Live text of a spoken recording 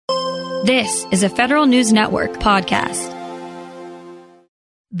This is a Federal News Network podcast.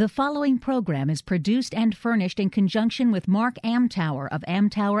 The following program is produced and furnished in conjunction with Mark Amtower of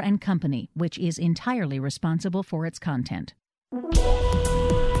Amtower and Company, which is entirely responsible for its content.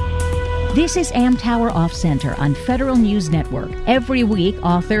 This is Amtower Off Center on Federal News Network. Every week,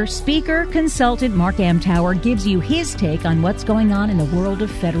 author, speaker, consultant Mark Amtower gives you his take on what's going on in the world of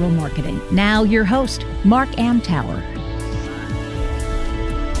federal marketing. Now, your host, Mark Amtower.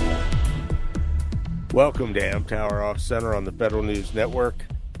 Welcome to Amtower Off Center on the Federal News Network.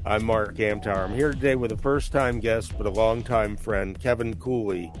 I'm Mark Amtower. I'm here today with a first-time guest but a long-time friend, Kevin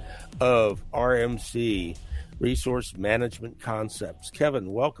Cooley of RMC, Resource Management Concepts.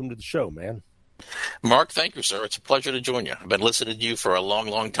 Kevin, welcome to the show, man. Mark, thank you, sir. It's a pleasure to join you. I've been listening to you for a long,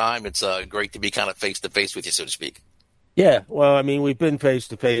 long time. It's great to be kind of face-to-face with you, so to speak. Yeah, well, I mean, we've been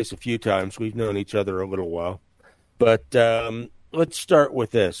face-to-face a few times. We've known each other a little while. But let's start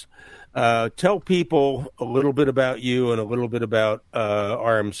with this. Tell people a little bit about you and a little bit about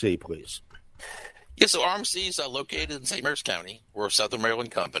RMC, please. Yeah, so RMC is located in St. Mary's County. We're a Southern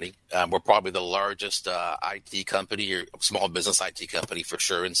Maryland company. We're probably the largest IT company or small business IT company for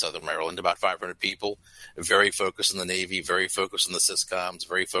sure in Southern Maryland, about 500 people, very focused on the Navy, very focused on the SysComs,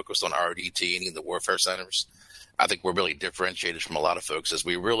 very focused on RDT and the warfare centers. I think we're really differentiated from a lot of folks as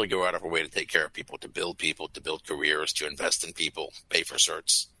we really go out of our way to take care of people, to build careers, to invest in people, pay for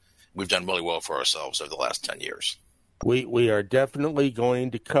certs. We've done really well for ourselves over the last 10 years. We are definitely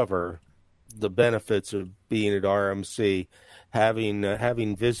going to cover the benefits of being at RMC.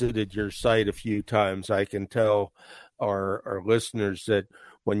 Having visited your site a few times, I can tell our listeners that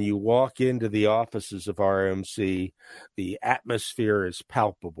when you walk into the offices of RMC, the atmosphere is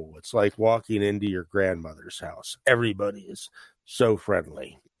palpable. It's like walking into your grandmother's house. Everybody is so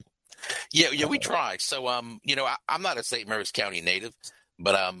friendly. Yeah, we try. So, I'm not a St. Mary's County native,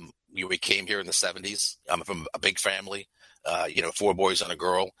 but we came here in the 70s. I'm from a big family, 4 boys and a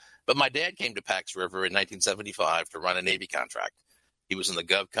girl. But my dad came to Pax River in 1975 to run a Navy contract. He was in the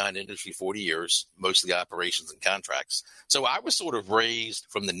GovCon industry 40 years, mostly operations and contracts. So I was sort of raised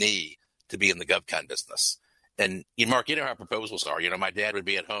from the knee to be in the GovCon business. And, Mark, you know how proposals are. My dad would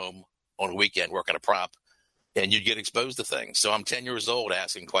be at home on a weekend working a prop, and you'd get exposed to things. So I'm 10 years old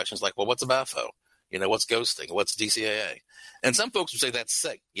asking questions like, well, what's a BAFO? What's ghosting? What's DCAA? And some folks would say that's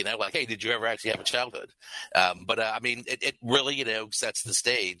sick, like, hey, did you ever actually have a childhood? But it really, sets the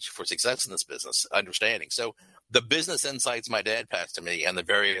stage for success in this business, understanding. So the business insights my dad passed to me and the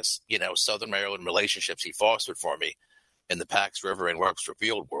various, Southern Maryland relationships he fostered for me in the Pax River and Webster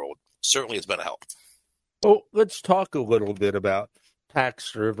Field world certainly has been a help. Well, let's talk a little bit about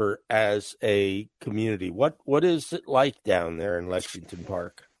Pax River as a community. What is it like down there in Lexington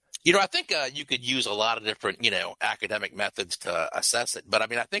Park? I think you could use a lot of different, academic methods to assess it. But,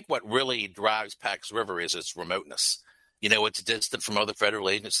 I think what really drives Pax River is its remoteness. It's distant from other federal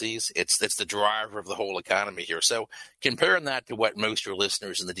agencies. It's the driver of the whole economy here. So comparing that to what most of your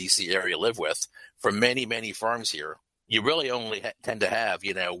listeners in the D.C. area live with, for many, many firms here, you really only tend to have,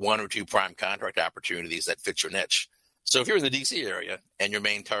 1 or 2 prime contract opportunities that fit your niche. So if you're in the D.C. area and your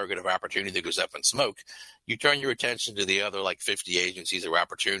main target of opportunity goes up in smoke, you turn your attention to the other 50 agencies or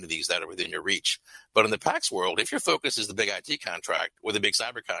opportunities that are within your reach. But in the PAX world, if your focus is the big IT contract or the big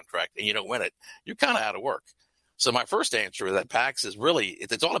cyber contract and you don't win it, you're kind of out of work. So my first answer is that PAX is really,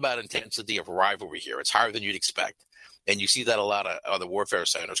 it's all about intensity of rivalry here. It's higher than you'd expect. And you see that a lot of other warfare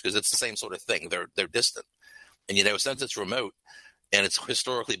centers because it's the same sort of thing. They're distant. And, since it's remote, and it's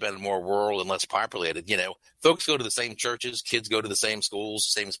historically been more rural and less populated, folks go to the same churches, kids go to the same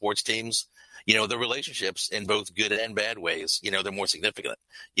schools, same sports teams. The relationships in both good and bad ways, they're more significant.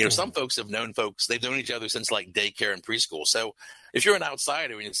 Some folks have known folks, they've known each other since daycare and preschool. So if you're an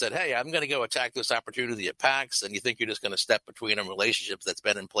outsider and you said, hey, I'm going to go attack this opportunity at PAX, and you think you're just going to step between a relationship that's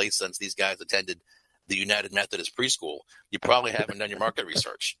been in place since these guys attended the United Methodist preschool, you probably haven't done your market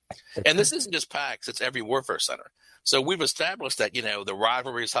research. And this isn't just PAX, it's every warfare center. So we've established that, the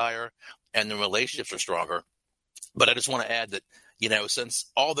rivalry is higher and the relationships are stronger. But I just want to add that, since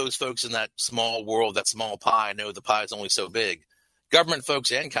all those folks in that small world, that small pie, know the pie is only so big, government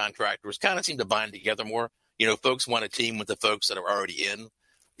folks and contractors kind of seem to bind together more. Folks want a team with the folks that are already in.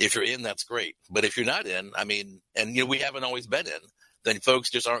 If you're in, that's great. But if you're not in, we haven't always been in, then folks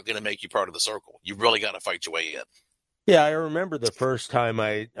just aren't going to make you part of the circle. You've really got to fight your way in. Yeah, I remember the first time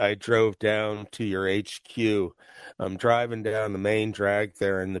I drove down to your HQ. I'm driving down the main drag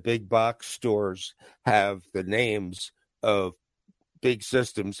there, and the big box stores have the names of big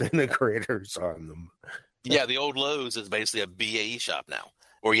systems integrators on them. Yeah, the old Lowe's is basically a BAE shop now.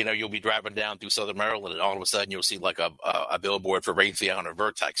 Or, you'll be driving down through Southern Maryland and all of a sudden you'll see like a billboard for Raytheon or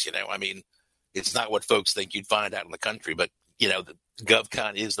Vertex, I mean, it's not what folks think you'd find out in the country, but, the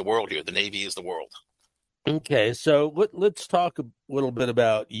GovCon is the world here. The Navy is the world. Okay, so let's talk a little bit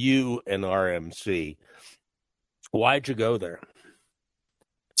about you and RMC. Why'd you go there?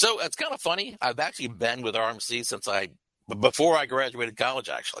 So it's kind of funny. I've actually been with RMC since before I graduated college,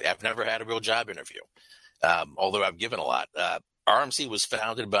 actually. I've never had a real job interview, although I've given a lot. RMC was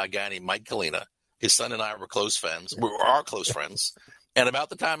founded by a guy named Mike Kalina. His son and I were close friends. We are close friends. And about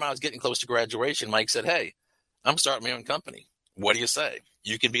the time I was getting close to graduation, Mike said, "Hey, I'm starting my own company. What do you say?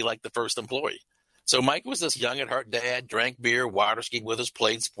 You can be like the first employee." So Mike was this young at heart dad, drank beer, water skied with us,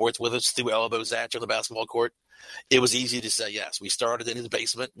 played sports with us, threw elbows at you on the basketball court. It was easy to say yes. We started in his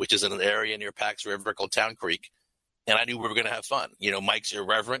basement, which is in an area near Pax River called Town Creek. And I knew we were going to have fun. Mike's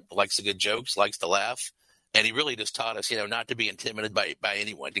irreverent, likes the good jokes, likes to laugh. And he really just taught us, not to be intimidated by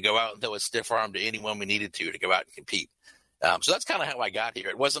anyone, to go out and throw a stiff arm to anyone we needed to go out and compete. So that's kind of how I got here.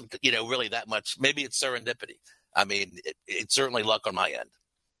 It wasn't, really that much. Maybe it's serendipity. I mean, it's certainly luck on my end.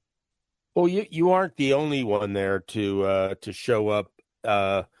 Well, you aren't the only one there to show up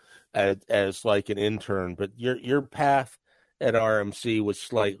as like an intern, but your path at RMC was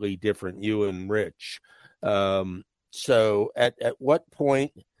slightly different. You and Rich. So at what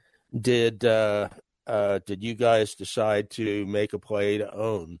point did you guys decide to make a play to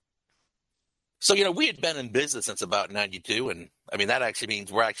own? So, we had been in business since about 92. And I mean, that actually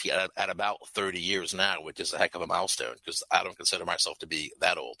means we're actually at about 30 years now, which is a heck of a milestone because I don't consider myself to be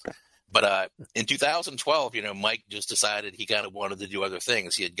that old. But in 2012, Mike just decided he kind of wanted to do other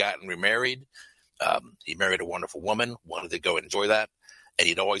things. He had gotten remarried. He married a wonderful woman, wanted to go enjoy that. And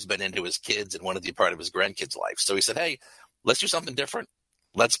he'd always been into his kids and wanted to be part of his grandkids' life. So he said, "Hey, let's do something different.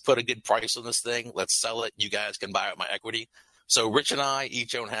 Let's put a good price on this thing. Let's sell it. You guys can buy out my equity." So Rich and I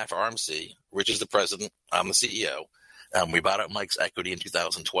each own half of RMC. Rich is the president. I'm the CEO. We bought out Mike's equity in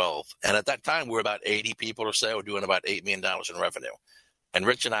 2012. And at that time, we were about 80 people or so, doing about $8 million in revenue. And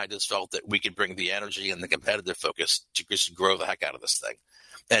Rich and I just felt that we could bring the energy and the competitive focus to just grow the heck out of this thing.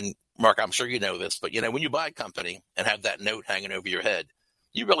 And Mark, I'm sure you know this, but when you buy a company and have that note hanging over your head,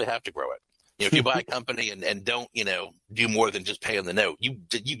 you really have to grow it. If you buy a company and don't, do more than just paying the note,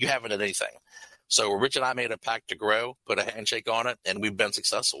 you haven't done anything. So Rich and I made a pact to grow, put a handshake on it, and we've been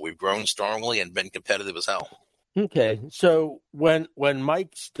successful. We've grown strongly and been competitive as hell. Okay. So when Mike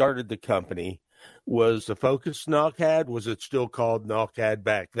started the company, was the focus NOCAD? Was it still called NOCAD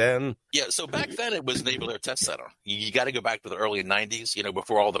back then? Yeah, so back then it was Naval Air Test Center. You got to go back to the early 90s,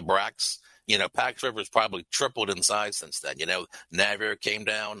 before all the BRACs. Pax River's probably tripled in size since then. NAVAIR came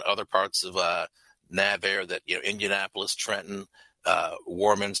down, other parts of NAVAIR that, Indianapolis, Trenton,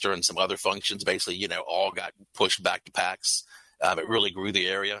 Warminster, and some other functions basically, all got pushed back to Pax. It really grew the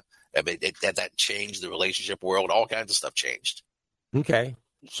area. I mean, that changed the relationship world. All kinds of stuff changed. Okay.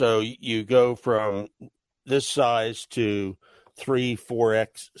 So you go from this size to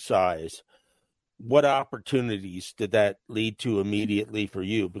 3-4x size. What opportunities did that lead to immediately for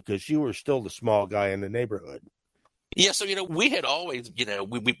you? Because you were still the small guy in the neighborhood. Yeah, so, we had always,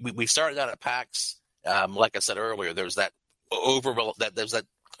 we started out at PAX. Like I said earlier, there's that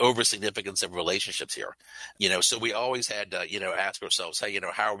over significance of relationships here. So we always had to, ask ourselves, hey,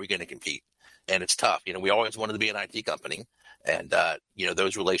 how are we going to compete? And it's tough. We always wanted to be an IT company. And,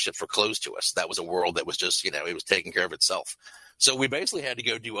 those relationships were closed to us. That was a world that was just, it was taking care of itself. So we basically had to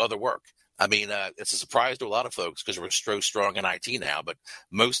go do other work. I mean, it's a surprise to a lot of folks because we're so strong in IT now, but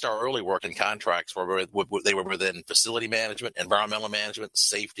most of our early work and contracts were within facility management, environmental management,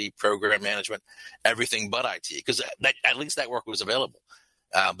 safety, program management, everything but IT, because at least that work was available.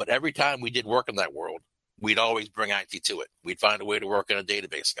 But every time we did work in that world, we'd always bring IT to it. We'd find a way to work in a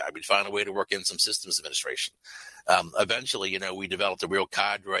database guide. We'd find a way to work in some systems administration. Eventually, we developed a real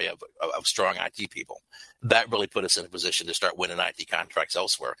cadre of strong IT people. That really put us in a position to start winning IT contracts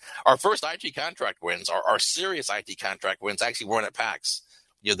elsewhere. Our first IT contract wins, our serious IT contract wins, actually weren't at PAX.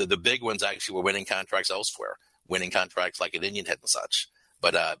 The big ones actually were winning contracts elsewhere, winning contracts like at Indian Head and such.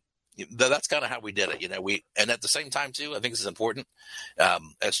 But that's kind of how we did it. And at the same time, too, I think this is important.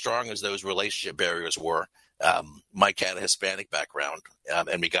 As strong as those relationship barriers were, Mike had a Hispanic background,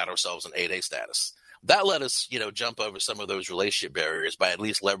 and we got ourselves an 8A status. That let us, jump over some of those relationship barriers by at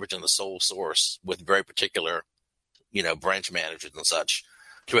least leveraging the sole source with very particular, branch managers and such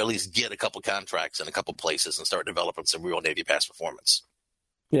to at least get a couple contracts in a couple places and start developing some real Navy past performance.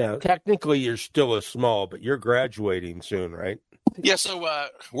 Yeah, technically you're still a small, but you're graduating soon, right? Yeah, so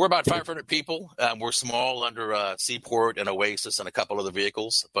we're about 500 people. We're small under Seaport and Oasis and a couple other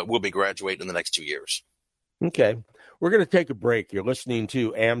vehicles, but we'll be graduating in the next 2 years. Okay. We're going to take a break. You're listening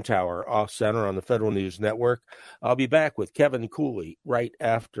to Amtower Off Center on the Federal News Network. I'll be back with Kevin Cooley right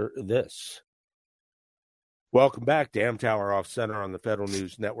after this. Welcome back to Amtower Off Center on the Federal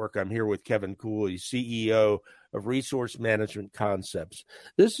News Network. I'm here with Kevin Cooley, CEO of Resource Management Concepts.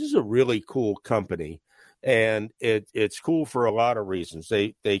 This is a really cool company, and it's cool for a lot of reasons.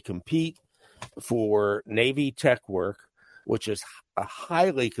 They compete for Navy tech work, which is a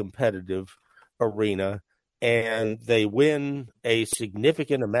highly competitive arena, and they win a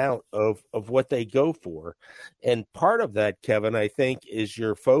significant amount of what they go for. And part of that, Kevin, I think, is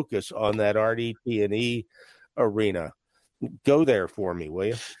your focus on that RDT&E arena. Go there for me, will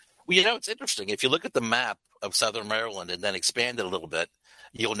you? Well, it's interesting. If you look at the map of Southern Maryland and then expand it a little bit,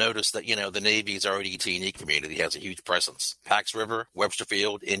 you'll notice that, the Navy's RDT&E community has a huge presence. Pax River, Webster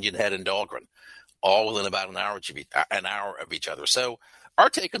Field, Indian Head, and Dahlgren, all within about an hour of each other. So our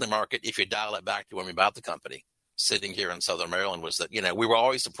take on the market, if you dial it back to when we bought the company, sitting here in Southern Maryland, was that, we were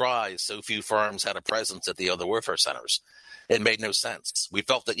always surprised so few firms had a presence at the other warfare centers. It made no sense. We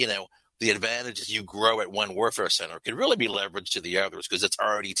felt that, the advantages you grow at one warfare center could really be leveraged to the others because it's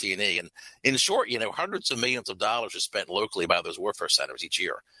RDT&E. And in short, hundreds of millions of dollars are spent locally by those warfare centers each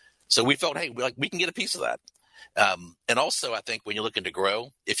year. So we felt, hey, we can get a piece of that. And also, I think when you're looking to grow,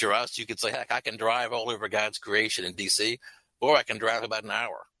 if you're us, you could say, heck, I can drive all over God's creation in D.C., or I can drive about an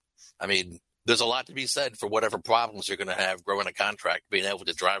hour. I mean, there's a lot to be said for whatever problems you're going to have growing a contract, being able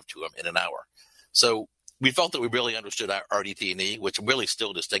to drive to them in an hour. So we felt that we really understood our RDT&E, which really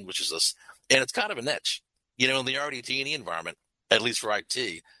still distinguishes us. And it's kind of a niche. In the RDT&E environment, at least for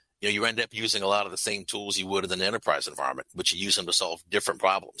IT, you end up using a lot of the same tools you would in an enterprise environment, but you use them to solve different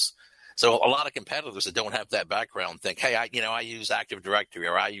problems. So a lot of competitors that don't have that background think, hey, I use Active Directory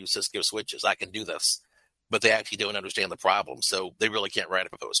or I use Cisco switches. I can do this. But they actually don't understand the problem. So they really can't write a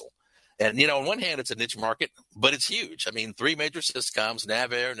proposal. And, on one hand, it's a niche market, but it's huge. I mean, 3 major Syscoms,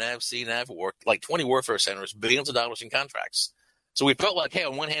 NavAir, NavC, NavWar, like 20 warfare centers, billions of dollars in contracts. So we felt like, hey,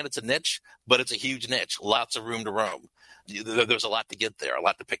 on one hand, it's a niche, but it's a huge niche. Lots of room to roam. There's a lot to get there, a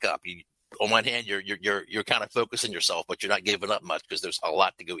lot to pick up. On one hand, you're kind of focusing yourself, but you're not giving up much because there's a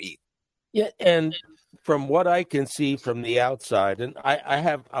lot to go eat. Yeah, and from what I can see from the outside, and I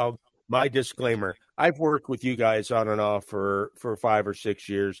have my disclaimer, I've worked with you guys on and off for 5 or 6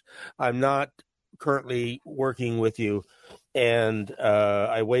 years. I'm not currently working with you, and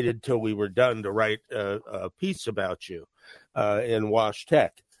I waited till we were done to write a piece about you in Wash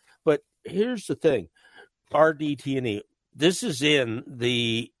Tech. But here's the thing, RDT&E, this is in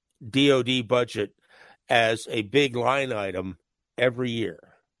the DoD budget as a big line item every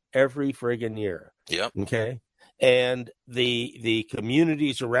year, every friggin' year. Yep. Okay. And the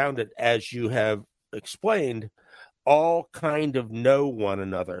communities around it, as you have explained, all kind of know one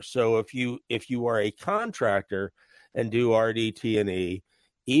another. So if you are a contractor and do RDT&E,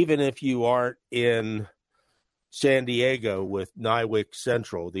 even if you aren't in San Diego with Nywick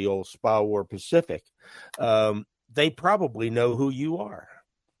Central, the old Spa War Pacific, they probably know who you are.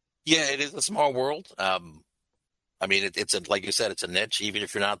 Yeah, it is a small world. I mean, it's like you said, it's a niche. Even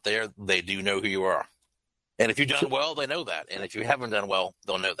if you're not there, they do know who you are. And if you've done well, they know that. And if you haven't done well,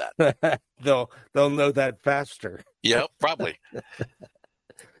 they'll know that. they'll know that faster. Yep, probably.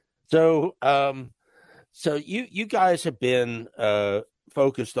 So you guys have been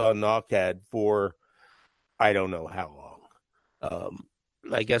focused on NOCAD for I don't know how long.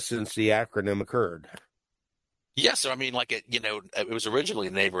 I guess since the acronym occurred. Yeah, so I mean, it was originally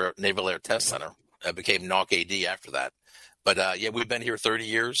Naval Air Test Center. It became NOC-AD after that. But we've been here 30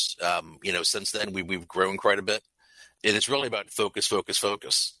 years. Since then we've grown quite a bit. And it's really about focus.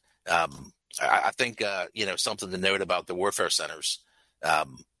 I think something to note about the warfare centers,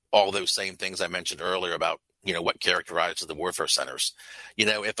 all those same things I mentioned earlier about what characterizes the warfare centers.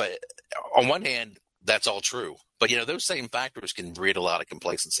 On one hand, that's all true, but those same factors can breed a lot of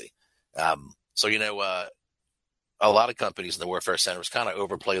complacency. A lot of companies in the warfare centers kind of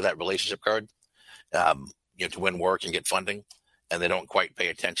overplay that relationship card. To win work and get funding, and they don't quite pay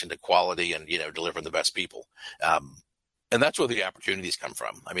attention to quality and, delivering the best people. And that's where the opportunities come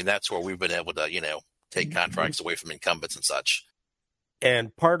from. I mean, that's where we've been able to, take contracts away from incumbents and such.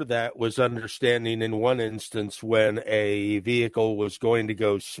 And part of that was understanding in one instance when a vehicle was going to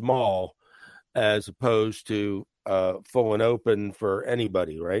go small as opposed to full and open for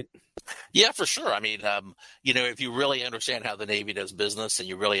anybody, right? Yeah, for sure. I mean, if you really understand how the Navy does business and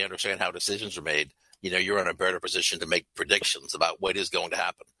you really understand how decisions are made, you're in a better position to make predictions about what is going to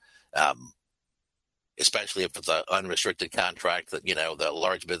happen, especially if it's an unrestricted contract that, the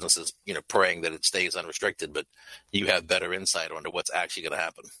large businesses, praying that it stays unrestricted, but you have better insight onto what's actually going to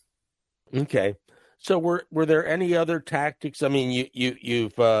happen. Okay. So were there any other tactics? I mean,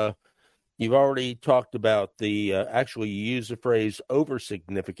 you've already talked about the actually you use the phrase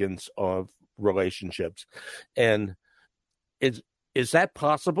oversignificance of relationships, and is that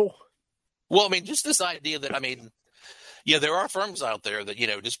possible? Well, I mean, just this idea that there are firms out there that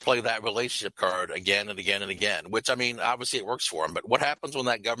just play that relationship card again and again and again. Which I mean, obviously it works for them, but what happens when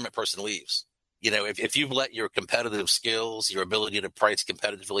that government person leaves? If you've let your competitive skills, your ability to price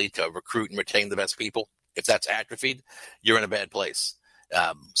competitively, to recruit and retain the best people, if that's atrophied, you're in a bad place.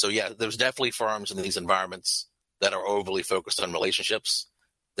 So there's definitely firms in these environments that are overly focused on relationships,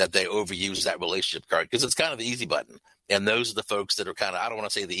 that they overuse that relationship card because it's kind of the easy button. And those are the folks that are kind of, I don't want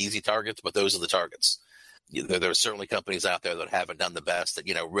to say the easy targets, but those are the targets. There are certainly companies out there that haven't done the best at,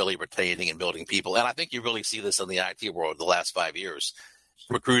 really retaining and building people. And I think you really see this in the IT world the last 5 years.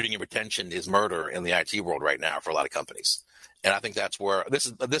 Recruiting and retention is murder in the IT world right now for a lot of companies. And I think that's where this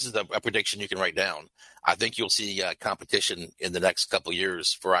is a prediction you can write down. I think you'll see competition in the next couple of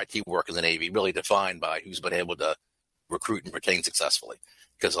years for IT work in the Navy really defined by who's been able to recruit and retain successfully,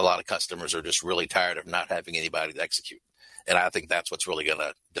 because a lot of customers are just really tired of not having anybody to execute. And I think that's what's really going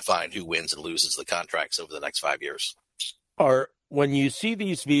to define who wins and loses the contracts over the next 5 years. When you see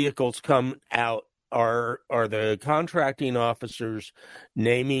these vehicles come out, are the contracting officers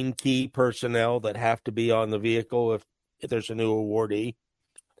naming key personnel that have to be on the vehicle if there's a new awardee?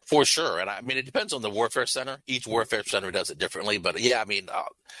 For sure. And I mean, it depends on the warfare center. Each warfare center does it differently. But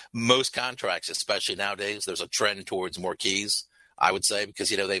most contracts, especially nowadays, there's a trend towards more keys, I would say, because,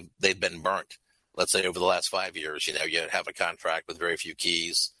 they've been burnt. Let's say over the last 5 years, you have a contract with very few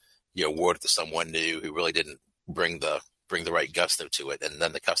keys, you award it to someone new who really didn't bring the right gusto to it. And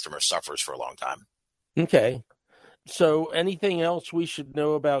then the customer suffers for a long time. Okay. So anything else we should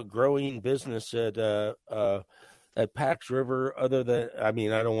know about growing business at Pax River other than, I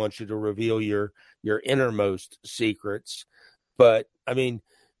mean, I don't want you to reveal your innermost secrets, but I mean,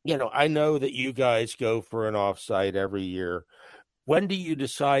 I know that you guys go for an offsite every year. When do you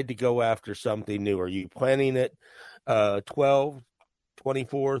decide to go after something new? Are you planning it 12,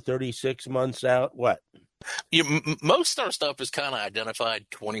 24, 36 months out? What? Most of our stuff is kind of identified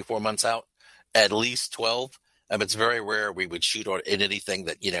 24 months out, at least 12. It's very rare we would shoot on anything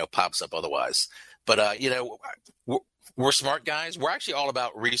that, pops up otherwise. But, we're smart guys. We're actually all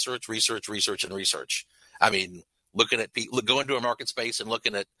about research. I mean, looking at going to a market space and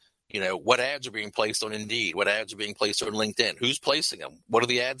looking at, what ads are being placed on Indeed, what ads are being placed on LinkedIn, who's placing them, what do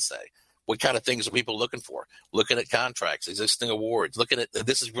the ads say, what kind of things are people looking for, looking at contracts, existing awards, looking at,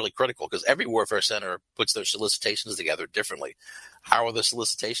 this is really critical because every warfare center puts their solicitations together differently. How are the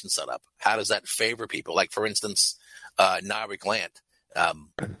solicitations set up? How does that favor people? Like, for instance, NAVIC Land.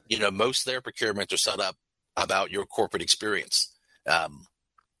 Most of their procurements are set up about your corporate experience.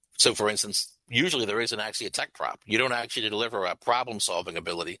 So, for instance, usually there isn't actually a tech prop. You don't actually deliver a problem-solving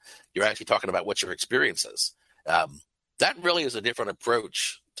ability. You're actually talking about what your experience is. That really is a different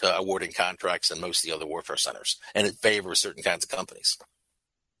approach to awarding contracts than most of the other warfare centers, and it favors certain kinds of companies.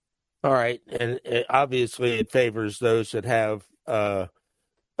 All right, and obviously it favors those that have a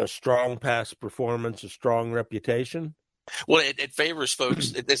strong past performance, a strong reputation. Well, it favors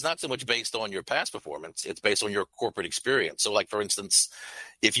folks. It's not so much based on your past performance. It's based on your corporate experience. So, like, for instance,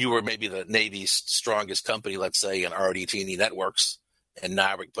 if you were maybe the Navy's strongest company, let's say in RDT&E Networks, and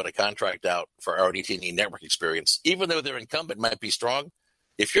NAVIC put a contract out for RDT&E network experience, even though their incumbent might be strong,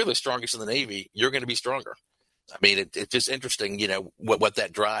 if you're the strongest in the Navy, you're going to be stronger. I mean, it's just interesting, what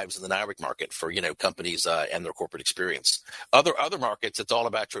that drives in the NAVIC market for, companies and their corporate experience. Other markets, it's all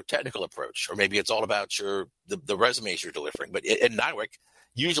about your technical approach, or maybe it's all about the resumes you're delivering. But in NAVIC,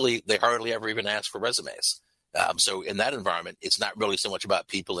 usually they hardly ever even ask for resumes. So in that environment, it's not really so much about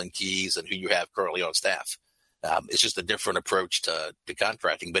people and keys and who you have currently on staff. It's just a different approach to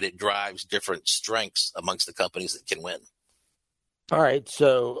contracting, but it drives different strengths amongst the companies that can win. All right,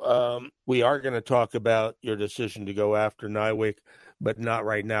 so we are going to talk about your decision to go after NIWC, but not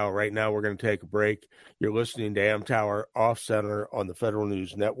right now. Right now, we're going to take a break. You're listening to Amtower Off Center on the Federal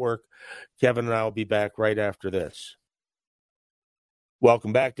News Network. Kevin and I will be back right after this.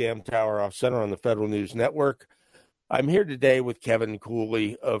 Welcome back to Amtower Off Center on the Federal News Network. I'm here today with Kevin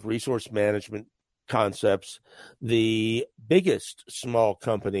Cooley of Resource Management Concepts, the biggest small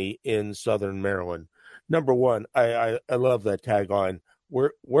company in Southern Maryland. Number one, I love that tagline.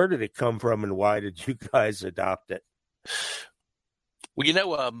 Where did it come from, and why did you guys adopt it?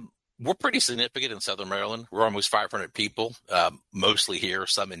 Well, we're pretty significant in Southern Maryland. We're almost 500 people, mostly here,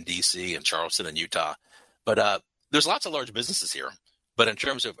 some in D.C. and Charleston and Utah. But there's lots of large businesses here. But in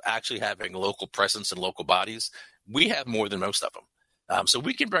terms of actually having local presence and local bodies, we have more than most of them. So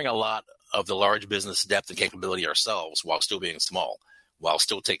we can bring a lot of the large business depth and capability ourselves while still being small, while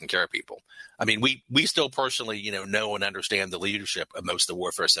still taking care of people. I mean, we still personally, know and understand the leadership of most of the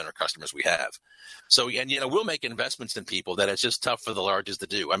Warfare Center customers we have. So, and, we'll make investments in people that it's just tough for the larges to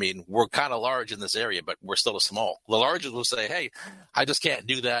do. I mean, we're kind of large in this area, but we're still a small. The larges will say, hey, I just can't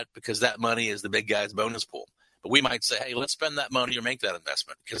do that because that money is the big guy's bonus pool. But we might say, hey, let's spend that money or make that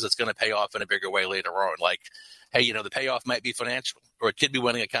investment because it's going to pay off in a bigger way later on. Like, hey, the payoff might be financial, or it could be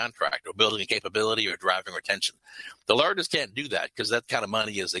winning a contract or building a capability or driving retention. The largest can't do that because that kind of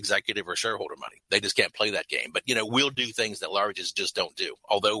money is executive or shareholder money. They just can't play that game. But, we'll do things that largest just don't do,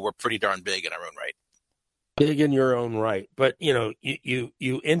 although we're pretty darn big in our own right. Big in your own right. But, you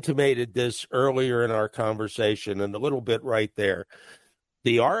intimated this earlier in our conversation and a little bit right there.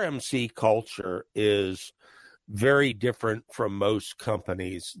 The RMC culture is very different from most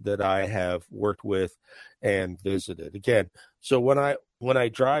companies that I have worked with and visited. Again, so when I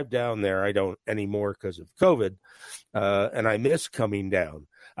drive down there, I don't anymore because of COVID, and I miss coming down.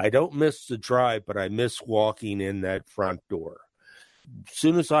 I don't miss the drive, but I miss walking in that front door. As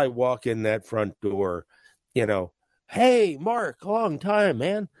soon as I walk in that front door, hey, Mark, long time,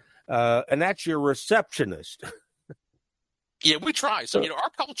 man. And that's your receptionist. Yeah, we try. So,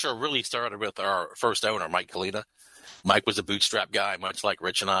 our culture really started with our first owner, Mike Kalina. Mike was a bootstrap guy, much like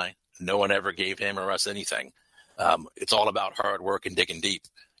Rich and I. No one ever gave him or us anything. It's all about hard work and digging deep.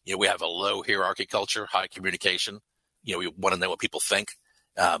 We have a low hierarchy culture, high communication. We want to know what people think.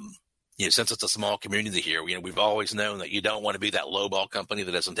 Since it's a small community here, we've always known that you don't want to be that lowball company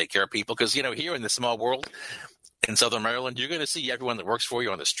that doesn't take care of people. Because, here in the small world in Southern Maryland, you're going to see everyone that works for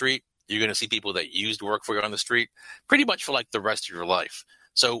you on the street. You're going to see people that used to work for you on the street pretty much for like the rest of your life.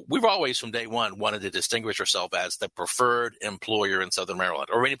 So we've always from day one wanted to distinguish ourselves as the preferred employer in Southern Maryland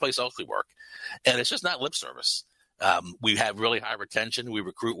or any place else we work. And it's just not lip service. We have really high retention. We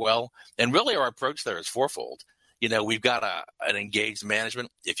recruit well. And really our approach there is fourfold. We've got an engaged management.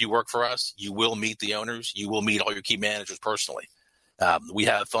 If you work for us, you will meet the owners. You will meet all your key managers personally. We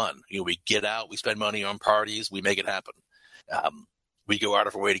have fun. We get out. We spend money on parties. We make it happen. We go out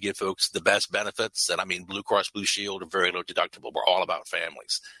of our way to give folks the best benefits. And I mean, Blue Cross Blue Shield are very low deductible. We're all about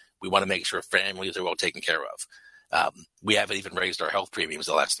families. We want to make sure families are well taken care of. We haven't even raised our health premiums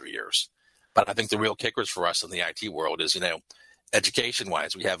the last 3 years. But I think the real kickers for us in the IT world is,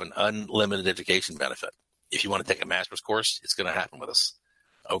 education-wise, we have an unlimited education benefit. If you want to take a master's course, it's going to happen with us.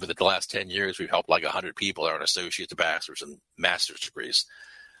 Over the last 10 years, we've helped like 100 people earn associate's, bachelor's, and master's degrees.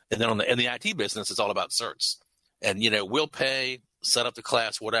 And then in the IT business, it's all about certs. And, we'll pay, set up the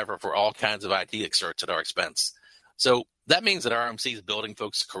class, whatever, for all kinds of IT certs at our expense. So that means that RMC is building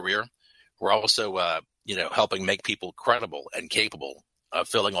folks' career. We're also, helping make people credible and capable of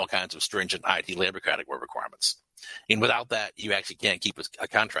filling all kinds of stringent IT labor category requirements. And without that, you actually can't keep a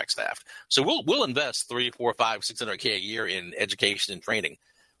contract staff. So we'll invest $300, $400, $500, $600K a year in education and training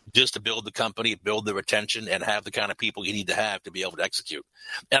just to build the company, build the retention, and have the kind of people you need to have to be able to execute.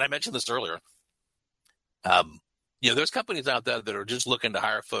 And I mentioned this earlier. There's companies out there that are just looking to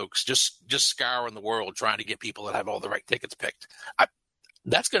hire folks, just scouring the world, trying to get people that have all the right tickets picked.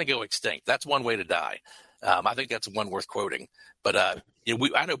 That's going to go extinct. That's one way to die. I think that's one worth quoting. But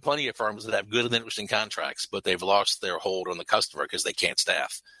I know plenty of firms that have good and interesting contracts, but they've lost their hold on the customer because they can't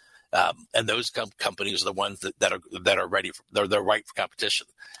staff. And those companies are the ones that are ready. They're right for competition.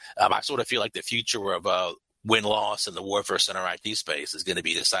 I sort of feel like the future of win-loss in the Warfare Center IT space is going to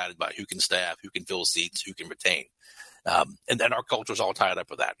be decided by who can staff, who can fill seats, who can retain. And then our culture is all tied up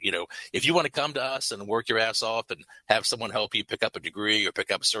with that. If you want to come to us and work your ass off and have someone help you pick up a degree or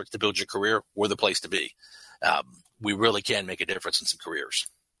pick up a cert to build your career, we're the place to be. We really can make a difference in some careers.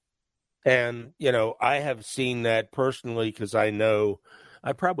 And, I have seen that personally because I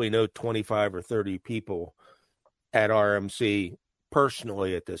probably know 25 or 30 people at RMC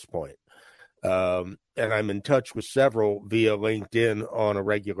personally at this point. And I'm in touch with several via LinkedIn on a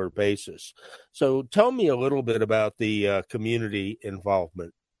regular basis. So tell me a little bit about the community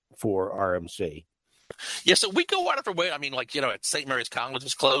involvement for RMC. Yeah, so we go out of our way. I mean, at St. Mary's College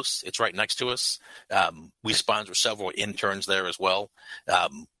is close. It's right next to us. We sponsor several interns there as well.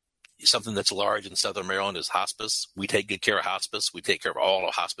 Something that's large in Southern Maryland is hospice. We take good care of hospice. We take care of all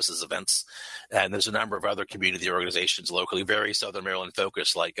of hospice's events. And there's a number of other community organizations locally, very Southern Maryland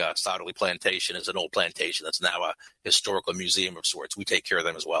focused, like Sodderly Plantation is an old plantation that's now a historical museum of sorts. We take care of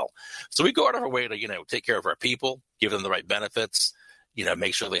them as well. So we go out of our way to, take care of our people, give them the right benefits,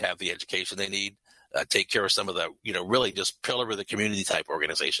 make sure they have the education they need. Take care of some of the, really just pillar of the community type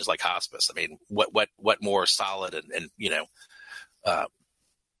organizations like hospice. I mean, what more solid and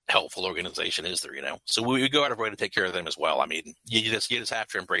helpful organization is there, So we go out of our way to take care of them as well. I mean, you just have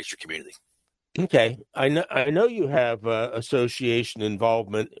to embrace your community. Okay, I know you have association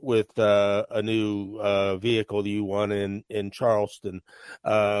involvement with a new vehicle that you won in Charleston.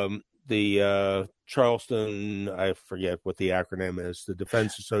 The Charleston, I forget what the acronym is, the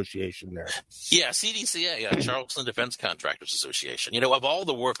Defense Association there. Yeah, CDCA, Charleston Defense Contractors Association. Of all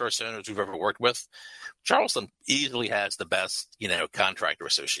the workforce centers we've ever worked with, Charleston easily has the best, contractor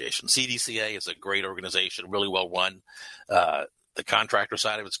association. CDCA is a great organization, really well run. The contractor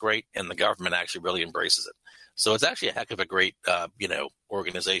side of it's great, and the government actually really embraces it. So it's actually a heck of a great,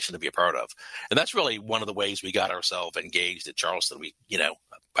 organization to be a part of. And that's really one of the ways we got ourselves engaged at Charleston. We,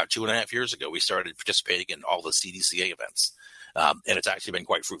 about 2.5 years ago, we started participating in all the CDCA events. And it's actually been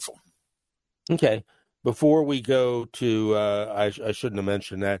quite fruitful. Okay. Before we go to, I shouldn't have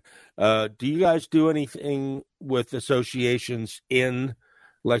mentioned that. Do you guys do anything with associations in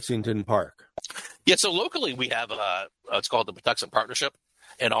Lexington Park? Yeah, so locally we have it's called the Patuxent Partnership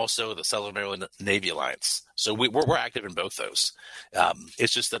and also the Southern Maryland Navy Alliance. So we're active in both those.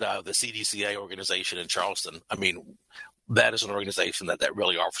 It's just that the CDCA organization in Charleston, I mean, that is an organization that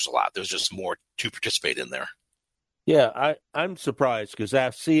really offers a lot. There's just more to participate in there. Yeah, I'm surprised because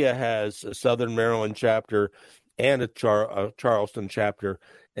AFCEA has a Southern Maryland chapter and a Charleston chapter,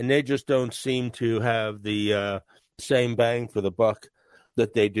 and they just don't seem to have the same bang for the buck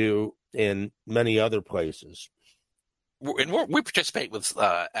that they do in many other places. And we participate with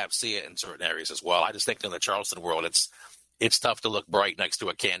AFCEA in certain areas as well. I just think in the Charleston world, it's tough to look bright next to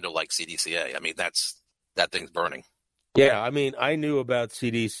a candle like CDCA. I mean, that thing's burning. Yeah, I mean, I knew about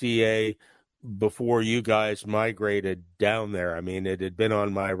CDCA before you guys migrated down there. I mean, it had been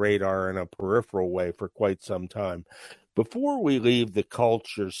on my radar in a peripheral way for quite some time. Before we leave the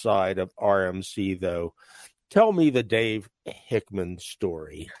culture side of RMC, though, tell me the Dave Hickman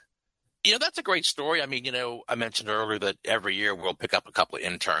story. That's a great story. I mean, I mentioned earlier that every year we'll pick up a couple of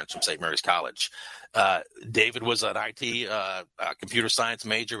interns from St. Mary's College. David was an IT computer science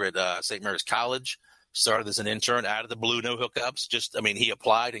major at St. Mary's College. Started as an intern out of the blue, no hookups. He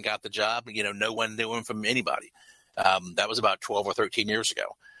applied and got the job. No one knew him from anybody. That was about 12 or 13 years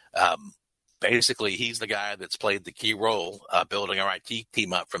ago. Basically, he's the guy that's played the key role building our IT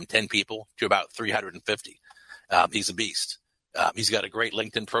team up from 10 people to about 350. He's a beast. He's got a great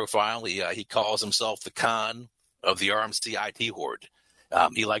LinkedIn profile. He calls himself the Khan of the RMC IT horde.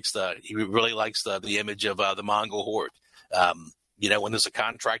 He really likes the image of the Mongol horde. When there's a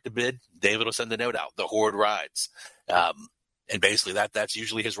contract to bid, David will send a note out. The horde rides. And basically that's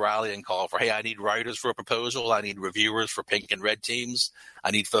usually his rallying call for, hey, I need writers for a proposal. I need reviewers for pink and red teams.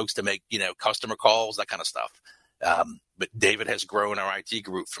 I need folks to make, customer calls, that kind of stuff. But David has grown our IT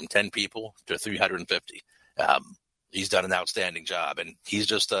group from 10 people to 350. He's done an outstanding job, and he's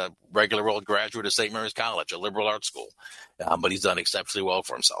just a regular old graduate of St. Mary's College, a liberal arts school, but he's done exceptionally well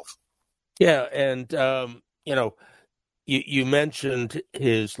for himself. Yeah, and, you mentioned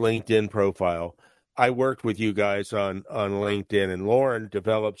his LinkedIn profile. I worked with you guys on LinkedIn, and Lauren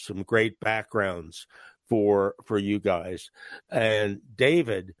developed some great backgrounds for you guys. And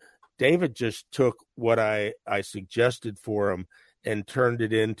David just took what I suggested for him and turned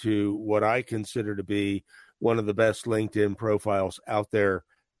it into what I consider to be one of the best LinkedIn profiles out there,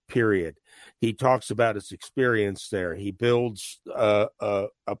 period. He talks about his experience there. He builds a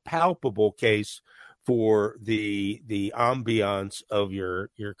palpable case for the ambiance of your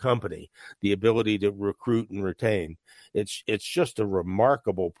company, the ability to recruit and retain. It's just a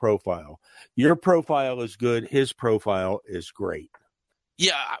remarkable profile. Your profile is good. His profile is great.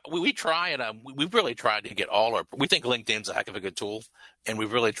 Yeah, we try, and we've really tried to get we think LinkedIn's a heck of a good tool, and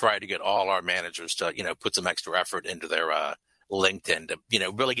we've really tried to get all our managers to, put some extra effort into their LinkedIn to,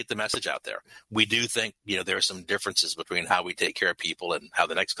 really get the message out there. We do think, there are some differences between how we take care of people and how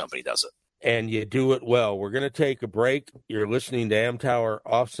the next company does it. And you do it well. We're going to take a break. You're listening to Amtower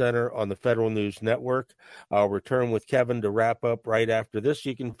Off Center on the Federal News Network. I'll return with Kevin to wrap up right after this.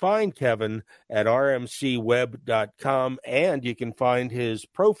 You can find Kevin at rmcweb.com, and you can find his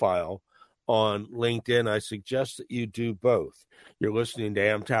profile on LinkedIn. I suggest that you do both. You're listening to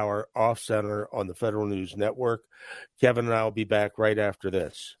Amtower Off Center on the Federal News Network. Kevin and I will be back right after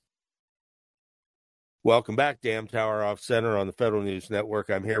this. Welcome back to Amtower Off Center on the Federal News Network.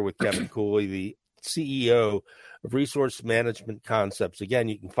 I'm here with Kevin Cooley, the CEO of Resource Management Concepts. Again,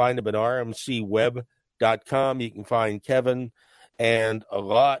 you can find him at rmcweb.com. You can find Kevin and a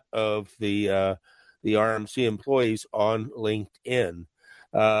lot of the RMC employees on LinkedIn.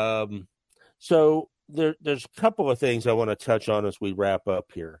 So there's a couple of things I want to touch on as we wrap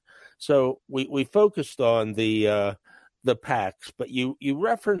up here. So we focused on the the PAX, but you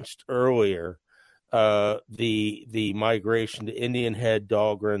referenced earlier the migration to Indian Head,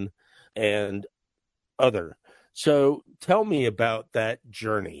 Dahlgren, and other. So tell me about that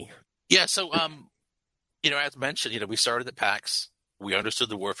journey. Yeah. So, as mentioned, we started at PAX. We understood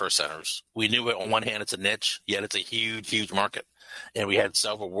the warfare centers. We knew it, on one hand, it's a niche, yet it's a huge, huge market. And we had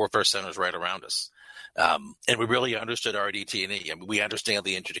several warfare centers right around us. And we really understood RDT&E. I mean, we understand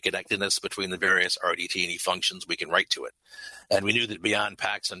the interconnectedness between the various RDT&E functions. We can write to it. And we knew that beyond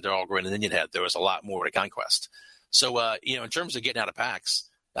PAX and Dahlgren and Indian Head, there was a lot more to conquest. So, in terms of getting out of PAX,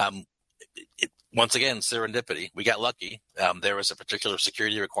 once again, serendipity. We got lucky. There was a particular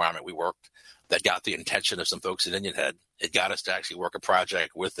security requirement we worked that got the attention of some folks at Indian Head. It got us to actually work a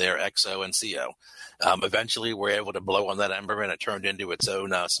project with their XO and CO. Eventually, we're able to blow on that ember, and it turned into its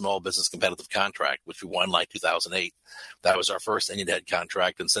own small business competitive contract, which we won like 2008. That was our first Indian Head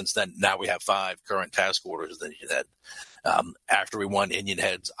contract, and since then, now we have 5 current task orders with Indian Head. After we won Indian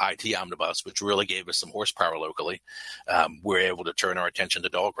Head's IT Omnibus, which really gave us some horsepower locally, we're able to turn our attention to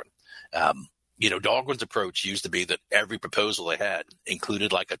Dahlgren. Dahlgren's approach used to be that every proposal they had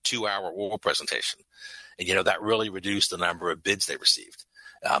included like a 2-hour war presentation. And, that really reduced the number of bids they received.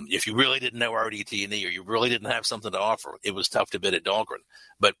 If you really didn't know RDT&E or you really didn't have something to offer, it was tough to bid at Dahlgren.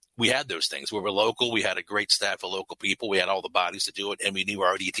 But we had those things. We were local. We had a great staff of local people. We had all the bodies to do it, and we knew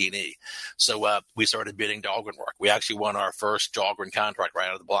RDT&E. So we started bidding Dahlgren work. We actually won our first Dahlgren contract right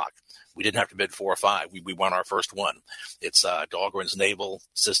out of the block. We didn't have to bid 4 or 5. We won our first one. It's Dahlgren's Naval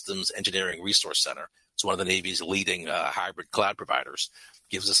Systems Engineering Resource Center. It's one of the Navy's leading hybrid cloud providers.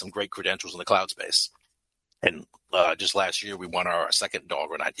 Gives us some great credentials in the cloud space. And just last year, we won our second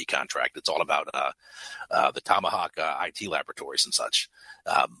Dahlgren IT contract. It's all about the Tomahawk IT laboratories and such.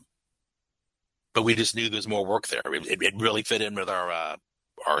 But we just knew there was more work there. It really fit in with our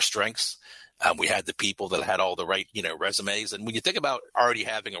strengths. We had the people that had all the right, resumes. And when you think about already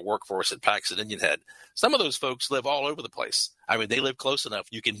having a workforce at PAX and Indian Head, some of those folks live all over the place. I mean, they live close enough.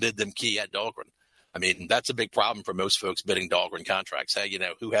 You can bid them key at Dahlgren. I mean, that's a big problem for most folks bidding Dahlgren contracts. Hey,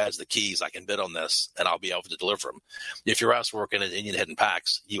 who has the keys? I can bid on this, and I'll be able to deliver them. If you're us working at Indian Head and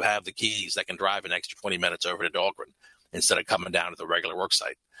PAX, you have the keys that can drive an extra 20 minutes over to Dahlgren instead of coming down to the regular work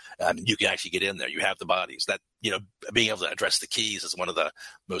site. You can actually get in there. You have the bodies. That, being able to address the keys is one of the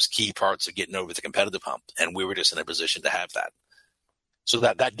most key parts of getting over the competitive hump, and we were just in a position to have that. So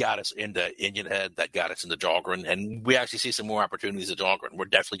that got us into Indian Head, that got us into Dahlgren, and we actually see some more opportunities at Dahlgren. We're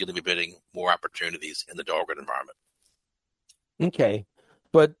definitely going to be bidding more opportunities in the Dahlgren environment. Okay,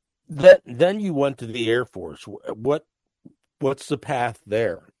 but then you went to the Air Force. What's the path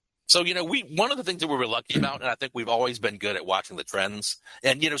there? So, one of the things that we were lucky about, and I think we've always been good at watching the trends,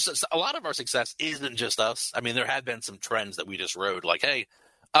 and, so a lot of our success isn't just us. I mean, there had been some trends that we just rode, like, hey,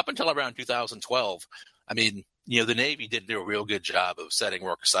 up until around 2012, I mean, the Navy didn't do a real good job of setting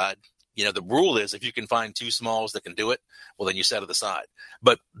work aside. The rule is if you can find 2 smalls that can do it, well, then you set it aside.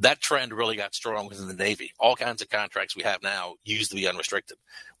 But that trend really got strong within the Navy. All kinds of contracts we have now used to be unrestricted.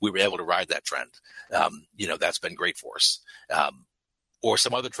 We were able to ride that trend. That's been great for us. Or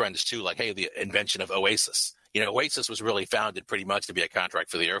some other trends, too, like, hey, the invention of OASIS. OASIS was really founded pretty much to be a contract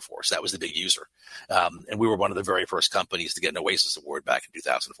for the Air Force. That was the big user. And we were one of the very first companies to get an OASIS award back in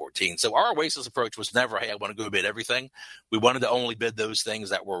 2014. So our OASIS approach was never, hey, I want to go bid everything. We wanted to only bid those things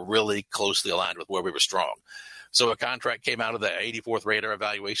that were really closely aligned with where we were strong. So a contract came out of the 84th Radar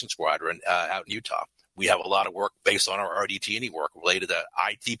Evaluation Squadron out in Utah. We have a lot of work based on our RDT&E work related to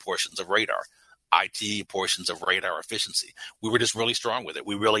IT portions of radar. IT portions of radar efficiency. We were just really strong with it.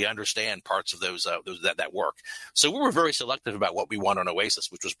 We really understand parts of that work. So we were very selective about what we want on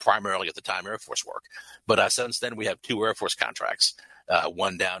OASIS, which was primarily at the time Air Force work. But since then, we have 2 Air Force contracts,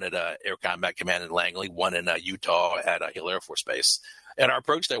 one down at Air Combat Command in Langley, one in Utah at Hill Air Force Base. And our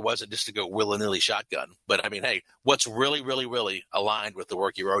approach there wasn't just to go willy-nilly shotgun. But, I mean, hey, what's really, really, really aligned with the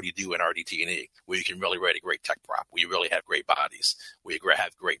work you already do in RDT&E, where you can really write a great tech prop, where you really have great bodies, where you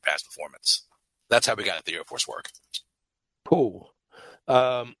have great past performance. That's how we got the Air Force work. Cool.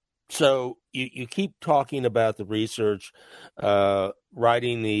 So you keep talking about the research,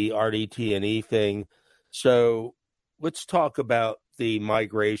 writing the RDT&E thing. So let's talk about the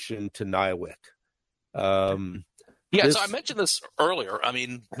migration to NIWC. So I mentioned this earlier. I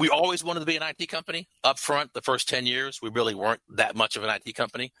mean, we always wanted to be an IT company. Up front, the first 10 years, we really weren't that much of an IT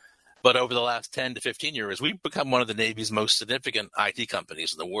company. But over the last 10 to 15 years, we've become one of the Navy's most significant IT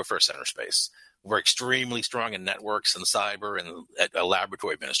companies in the warfare center space. We're extremely strong in networks and cyber and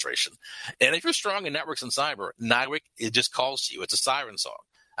laboratory administration. And if you're strong in networks and cyber, NIWC, it just calls to you. It's a siren song.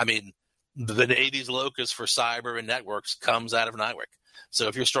 I mean, the Navy's locus for cyber and networks comes out of NIWC. So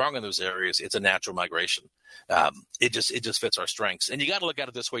if you're strong in those areas, it's a natural migration. It just fits our strengths. And you got to look at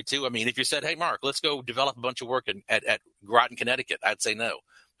it this way too. I mean, if you said, hey, Mark, let's go develop a bunch of work at Groton, Connecticut, I'd say no.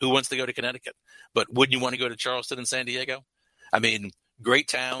 Who wants to go to Connecticut? But wouldn't you want to go to Charleston and San Diego? I mean, great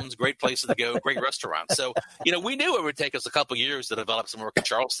towns, great places to go, great restaurants. So, we knew it would take us a couple of years to develop some work in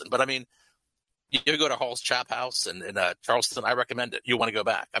Charleston. But I mean, you go to Hall's Chop House in Charleston, I recommend it. You want to go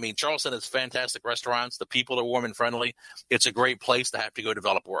back. I mean, Charleston has fantastic restaurants. The people are warm and friendly. It's a great place to have to go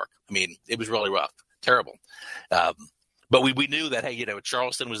develop work. I mean, it was really rough, terrible. But we knew that, hey,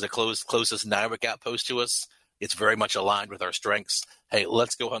 Charleston was the closest NIWC outpost to us. It's very much aligned with our strengths. Hey,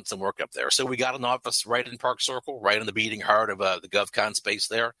 let's go hunt some work up there. So we got an office right in Park Circle, right in the beating heart of the GovCon space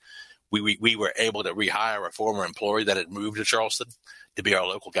there. We were able to rehire a former employee that had moved to Charleston to be our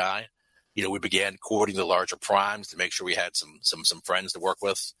local guy. We began courting the larger primes to make sure we had some friends to work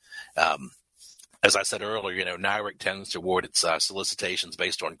with. As I said earlier, NIWC tends to award its solicitations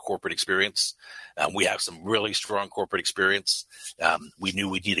based on corporate experience. We have some really strong corporate experience. We knew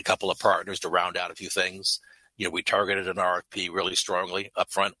we'd need a couple of partners to round out a few things. We targeted an RFP really strongly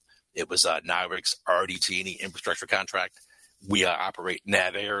up front. It was NIWC's RDT&E infrastructure contract. We operate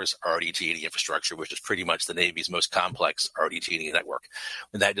NAVAIR's RDT&E infrastructure, which is pretty much the Navy's most complex RDT&E network.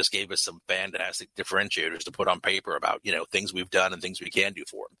 And that just gave us some fantastic differentiators to put on paper about, things we've done and things we can do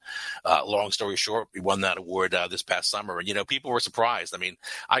for them. Long story short, we won that award this past summer. And, people were surprised. I mean,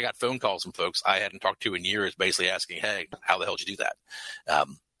 I got phone calls from folks I hadn't talked to in years basically asking, hey, how the hell did you do that?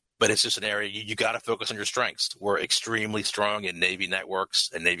 But it's just an area you got to focus on your strengths. We're extremely strong in Navy networks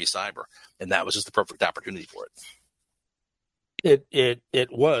and Navy cyber. And that was just the perfect opportunity for it. It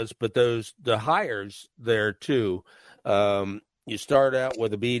was, but the hires there too. You start out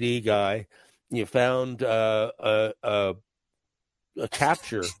with a BD guy. You found a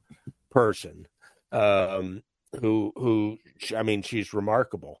capture person who I mean, she's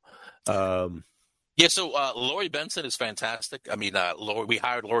remarkable. Yeah, so Lori Benson is fantastic. I mean, we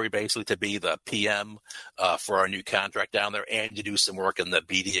hired Lori basically to be the PM for our new contract down there and to do some work in the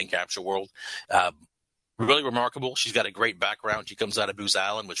BD and capture world. Really remarkable. She's got a great background. She comes out of Booz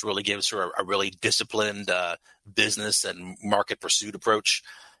Allen, which really gives her a really disciplined business and market pursuit approach.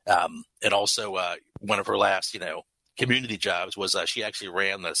 And also one of her last, community jobs was she actually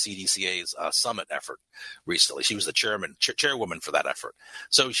ran the CDCA's summit effort recently. She was the chairwoman for that effort.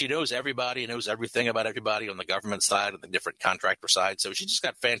 So she knows everybody, knows everything about everybody on the government side and the different contractor side. So she just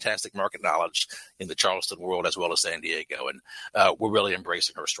got fantastic market knowledge in the Charleston world as well as San Diego. And we're really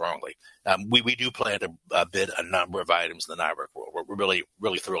embracing her strongly. We do plan to bid a number of items in the NIWC world. We're really,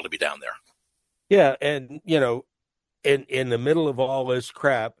 really thrilled to be down there. Yeah. And, in the middle of all this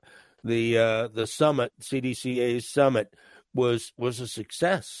crap, the summit, CDCA's summit, was a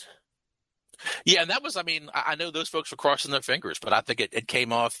success. Yeah, and that was, I know those folks were crossing their fingers, but I think it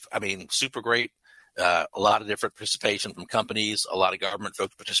came off, super great. A lot of different participation from companies, a lot of government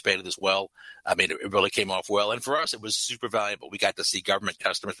folks participated as well. It really came off well. And for us, it was super valuable. We got to see government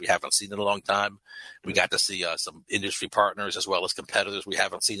customers we haven't seen in a long time. We got to see some industry partners as well as competitors we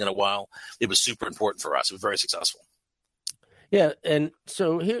haven't seen in a while. It was super important for us. It was very successful. Yeah, and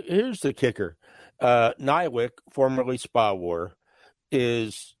so here's the kicker. NIWC, formerly SPAWAR,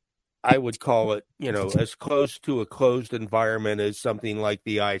 is, I would call it, as close to a closed environment as something like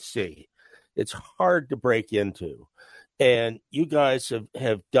the IC. It's hard to break into, and you guys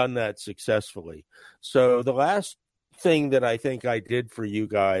have done that successfully. So the last thing that I think I did for you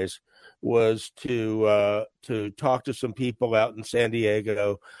guys was to talk to some people out in San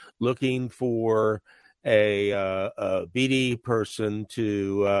Diego looking for a BD person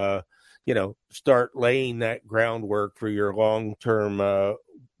to, start laying that groundwork for your long-term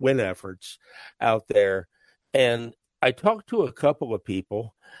win efforts out there. And I talked to a couple of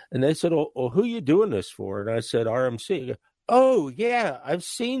people, and they said, well, who are you doing this for? And I said, RMC. Oh, yeah, I've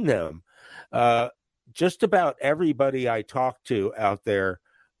seen them. Just about everybody I talked to out there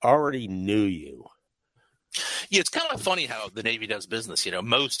already knew you. Yeah, it's kind of funny how the Navy does business.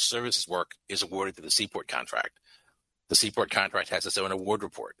 Most services work is awarded through the Seaport contract. The Seaport contract has its own award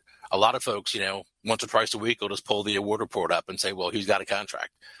report. A lot of folks, once or twice a week, will just pull the award report up and say, well, who's got a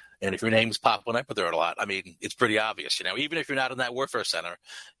contract? And if your name's popping up there a lot, it's pretty obvious. Even if you're not in that warfare center,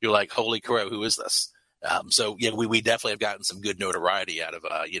 you're like, holy crow, who is this? So, yeah, we definitely have gotten some good notoriety out of,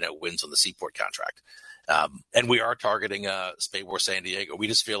 wins on the Seaport contract. And we are targeting SPAWAR San Diego. We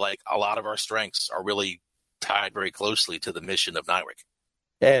just feel like a lot of our strengths are really tied very closely to the mission of NIWC.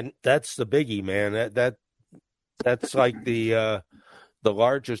 And that's the biggie, man. That's like the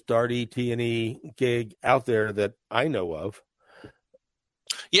largest RDT&E gig out there that I know of.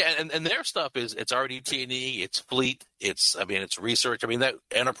 Yeah, and their stuff it's RDT&E, it's fleet, it's research. I mean, that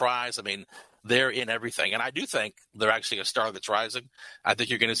enterprise. I mean, they're in everything, and I do think they're actually a star that's rising. I think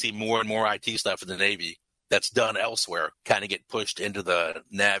you're going to see more and more IT stuff in the Navy that's done elsewhere kind of get pushed into the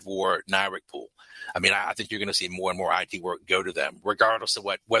NAVWAR NIRIC pool. I mean, I think you're going to see more and more IT work go to them, regardless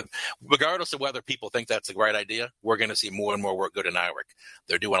of whether people think that's a great idea. We're going to see more and more work go to NIRIC.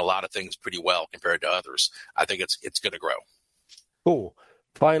 They're doing a lot of things pretty well compared to others. I think it's going to grow. Cool.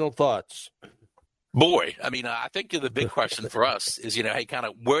 Final thoughts. Boy, I mean, I think the big question for us is, hey, kind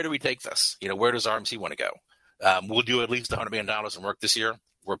of where do we take this? Where does RMC want to go? We'll do at least $100 million in work this year.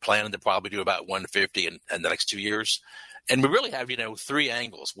 We're planning to probably do about 150 in the next 2 years. And we really have, three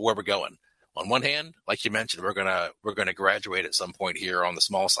angles where we're going. On one hand, like you mentioned, we're gonna graduate at some point here on the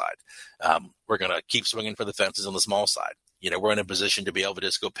small side. We're gonna keep swinging for the fences on the small side. We're in a position to be able to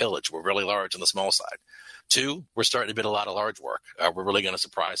just go pillage. We're really large on the small side. 2, we're starting to bid a lot of large work. We're really going to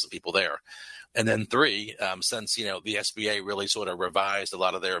surprise some people there. And then 3, since the SBA really sort of revised a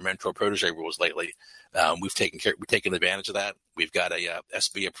lot of their mentor protege rules lately, we've taken advantage of that. We've got a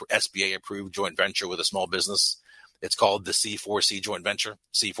SBA approved joint venture with a small business. It's called the C4C joint venture,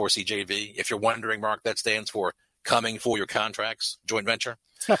 C4C JV. If you're wondering, Mark, that stands for Coming for Your Contracts joint venture.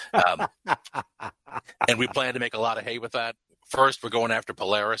 And we plan to make a lot of hay with that. First, we're going after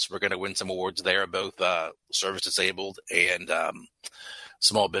Polaris. We're going to win some awards there, both service disabled and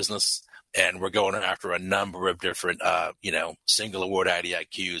small business. And we're going after a number of different, single award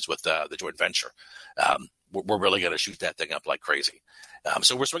IDIQs with the joint venture. We're really going to shoot that thing up like crazy.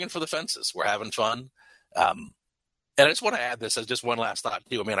 So we're swinging for the fences. We're having fun. And I just want to add this as just one last thought,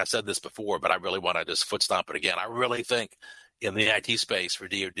 too. I mean, I've said this before, but I really want to just foot stomp it again. I really think in the IT space for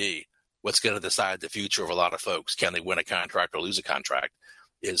DoD, what's going to decide the future of a lot of folks, can they win a contract or lose a contract,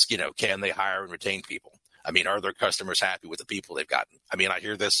 is, can they hire and retain people? I mean, are their customers happy with the people they've gotten? I mean, I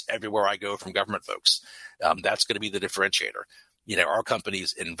hear this everywhere I go from government folks. That's going to be the differentiator. Our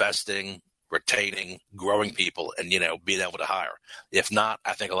company's investing, retaining, growing people, and, being able to hire. If not,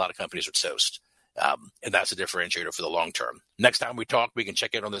 I think a lot of companies are toast. And that's a differentiator for the long term. Next time we talk, we can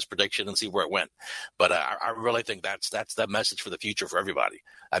check in on this prediction and see where it went. But I really think that's the message for the future for everybody.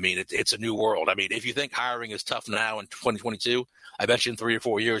 I mean, it's a new world. I mean, if you think hiring is tough now in 2022, I bet you in 3 or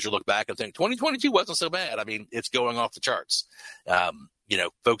 4 years you'll look back and think 2022 wasn't so bad. I mean, it's going off the charts.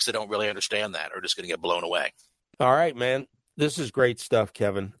 Folks that don't really understand that are just going to get blown away. All right, man. This is great stuff,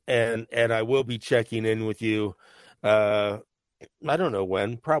 Kevin. And I will be checking in with you. I don't know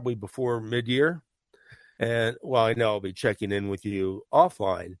when, probably before mid-year. And I know I'll be checking in with you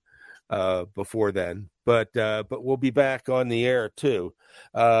offline before then, but we'll be back on the air too.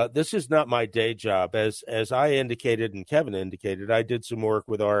 This is not my day job. As I indicated and Kevin indicated, I did some work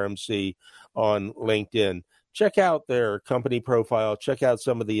with RMC on LinkedIn. Check out their company profile. Check out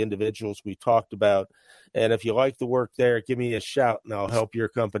some of the individuals we talked about. And if you like the work there, give me a shout and I'll help your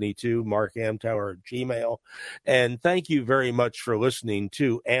company too, Mark Amtower at Gmail. And thank you very much for listening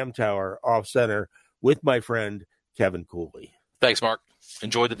to Amtower Off Center with my friend, Kevin Cooley. Thanks, Mark.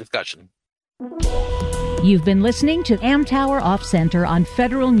 Enjoy the discussion. You've been listening to Amtower Off Center on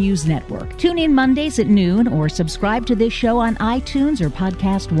Federal News Network. Tune in Mondays at noon or subscribe to this show on iTunes or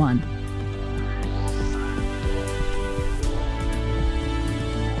Podcast One.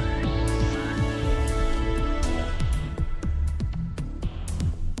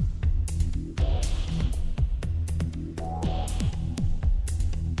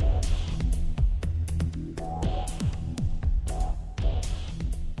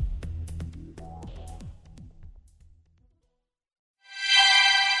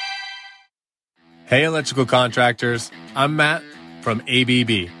 Hey, electrical contractors. I'm Matt from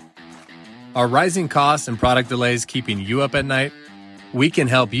ABB. Are rising costs and product delays keeping you up at night? We can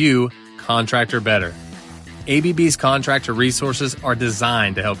help you contractor better. ABB's contractor resources are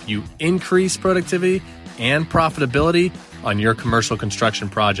designed to help you increase productivity and profitability on your commercial construction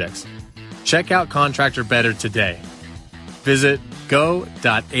projects. Check out Contractor Better today. Visit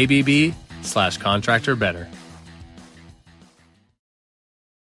go.abb/contractorbetter.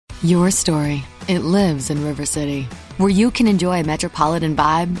 Your story. It lives in River City, where you can enjoy a metropolitan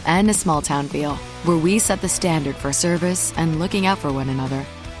vibe and a small town feel, where we set the standard for service and looking out for one another,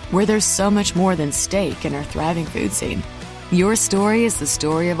 where there's so much more than steak in our thriving food scene. Your story is the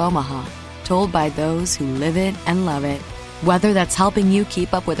story of Omaha, told by those who live it and love it. Whether that's helping you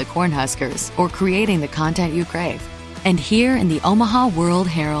keep up with the Cornhuskers or creating the content you crave. And here in the Omaha World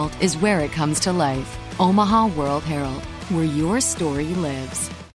Herald is where it comes to life. Omaha World Herald, where your story lives.